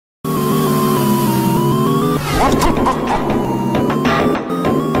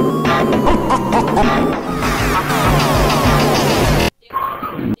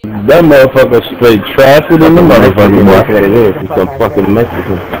That motherfucker straight trapped in the motherfucking market. It is. It's some fucking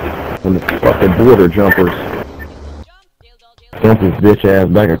Mexican. And the fucking border jumpers. Dump his bitch ass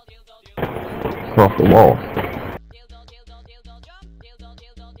back across the wall.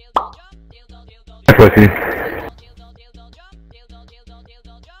 Pussy.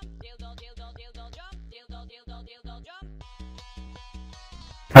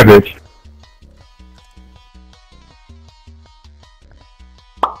 Hi, bitch.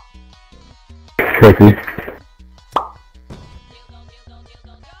 Pussy.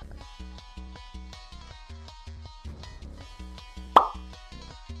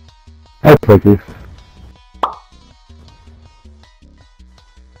 Hi, pussy. You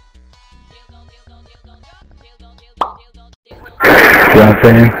know what I'm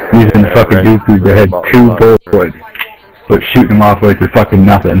saying? Using fucking dookies that had 2 bullets, but shooting them off like they're fucking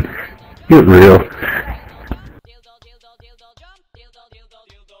nothing. Get real.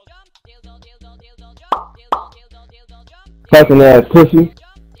 Fucking ass pussy.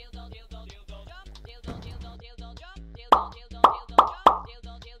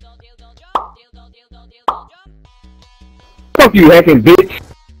 Fuck you, hacking bitch.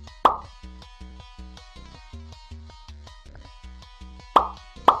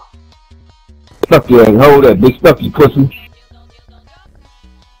 Fuck you, and hold that bitch. Fuck you, pussy.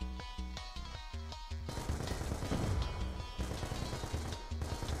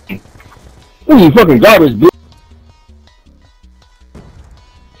 What are you fucking garbage, bitch?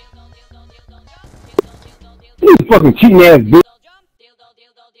 You fucking cheating ass bitch.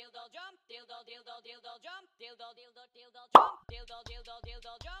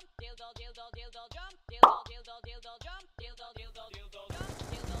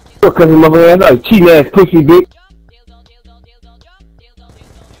 Fuck his mother ass, like cheating ass pussy bitch.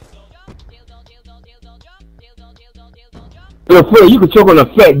 Yo, Fred, you can choke on a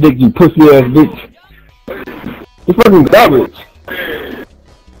fat dick, you pussy ass bitch. You fucking garbage.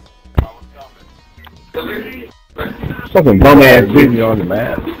 Fucking bum ass bitch on the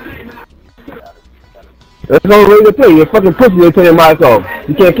map. That's the only way to play. You're fucking pussy, they turn your mic off.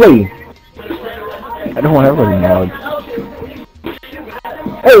 You can't play. I don't have any mods.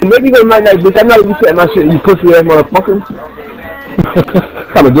 Hey, maybe you go night-night, bitch. I'm not even setting my shit, you pussy ass motherfucker.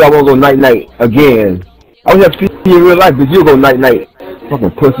 Come and do I wanna go night-night again. I was have to see you in real life, bitch. You go night-night.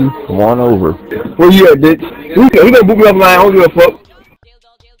 Fucking pussy. Come on over. Where you at, bitch? He gonna boot me offline. I don't give a fuck.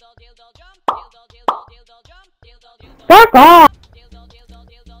 Fuck off!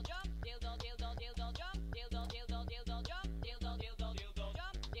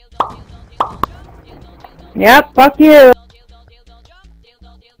 Yep, fuck you.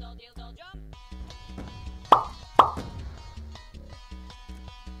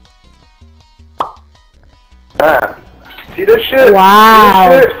 See this shit?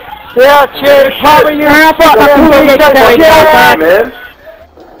 Wow. See this shit? Yeah, cheers. Probably you man.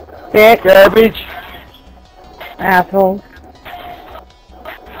 Dick. Garbage. Asshole.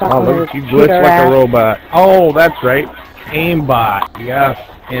 Oh, look at you glitch like a robot. Oh, that's right. Aimbot. Yes.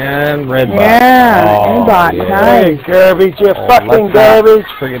 And Redbot. Yeah, oh, Aimbot. Yeah. Nice. Hey, garbage. You fucking garbage.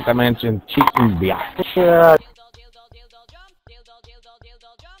 Forget to mention cheating biatch. Yeah.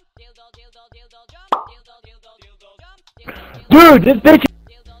 Dude, this bitch.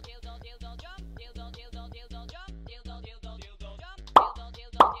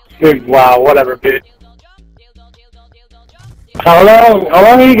 Dude, wow, whatever, bitch. How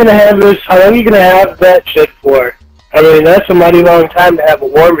long are you gonna have this? How long are you gonna have that shit for? I mean, that's a mighty long time to have a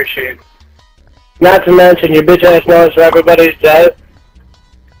war machine. Not to mention, your bitch ass knows where everybody's dead.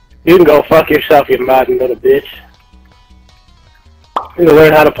 You can go fuck yourself, you modern little bitch. You can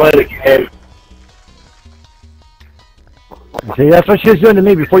learn how to play the game. See, that's what she was doing to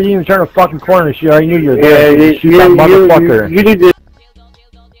me before you even turned a fucking corner. She already knew you were Yeah, there. You motherfucker. You need to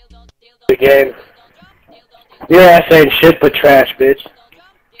the game. Your ass ain't shit but trash, bitch.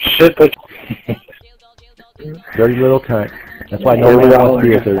 Shit but Dirty little cunt. That's why nobody wants to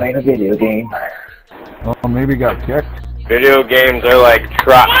be with her. Playing a video game. Oh, maybe got kicked. Video games are like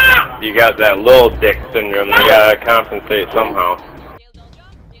trucks. You got that little dick syndrome. You gotta compensate somehow.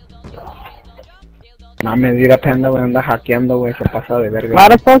 No me diga penda, güey, anda hackeando, güey, se pasa de verga. Why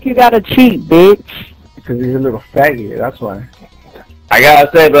the fuck you gotta cheat, bitch? Because he's a little faggy, that's why. I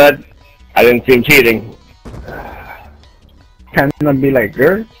gotta say, bud, I didn't see him cheating. Can't be like,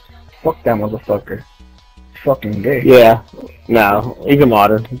 girl, fuck that motherfucker. Fucking gay. Yeah. No, he's a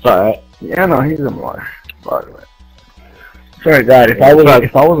modern. It's alright. Yeah, no, he's a modern. Sorry, God, if I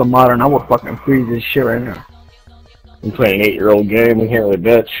was a modern, I would fucking freeze this shit right now. I'm playing an 8-year-old game. We can't really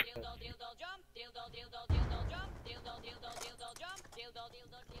bitch.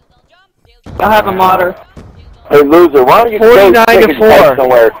 I'll have a modder. Hey, loser, why don't you 49 go take to a test 4.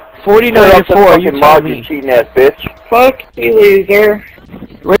 somewhere? 49 to 4, you tell me. You cheating ass bitch. Fuck you, loser.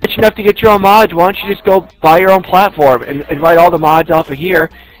 Rich enough to get your own mods, why don't you just go buy your own platform and invite all the mods off of here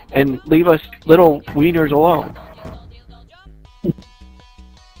and leave us little wieners alone?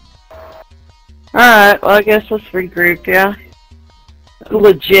 Alright, well I guess let's regroup, yeah?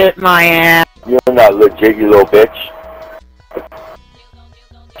 Legit my ass. You're not legit, you little bitch.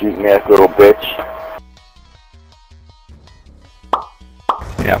 Cheating ass little bitch.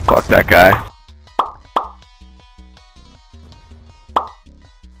 Yeah, fuck that guy.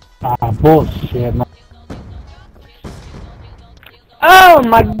 Bullshit, man. Oh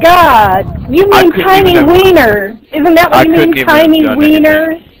my god! You mean tiny wiener! Isn't that what you mean, tiny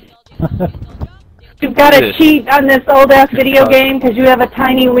wiener? You've got to cheat on this old ass video game because you have a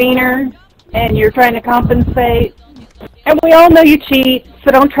tiny wiener and you're trying to compensate. And we all know you cheat,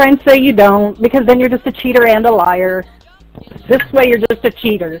 so don't try and say you don't, because then you're just a cheater and a liar. This way you're just a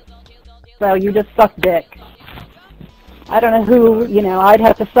cheater. So you just suck dick. I don't know who, you know, I'd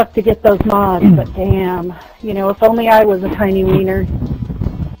have to suck to get those mods, but damn. You know, if only I was a tiny wiener.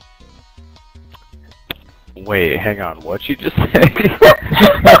 Wait, hang on, what'd you just say?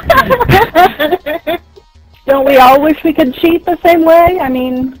 Don't we all wish we could cheat the same way? I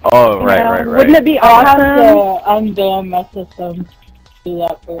mean, oh, right. Wouldn't it be awesome? I have to unban my system to do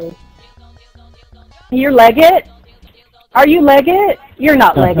that first. You're Leggett? Are you Leggett? You're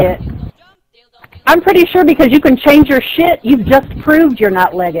not Leggett. I'm pretty sure because you can change your shit, you've just proved you're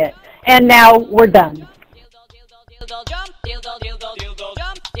not Leggett. And now we're done.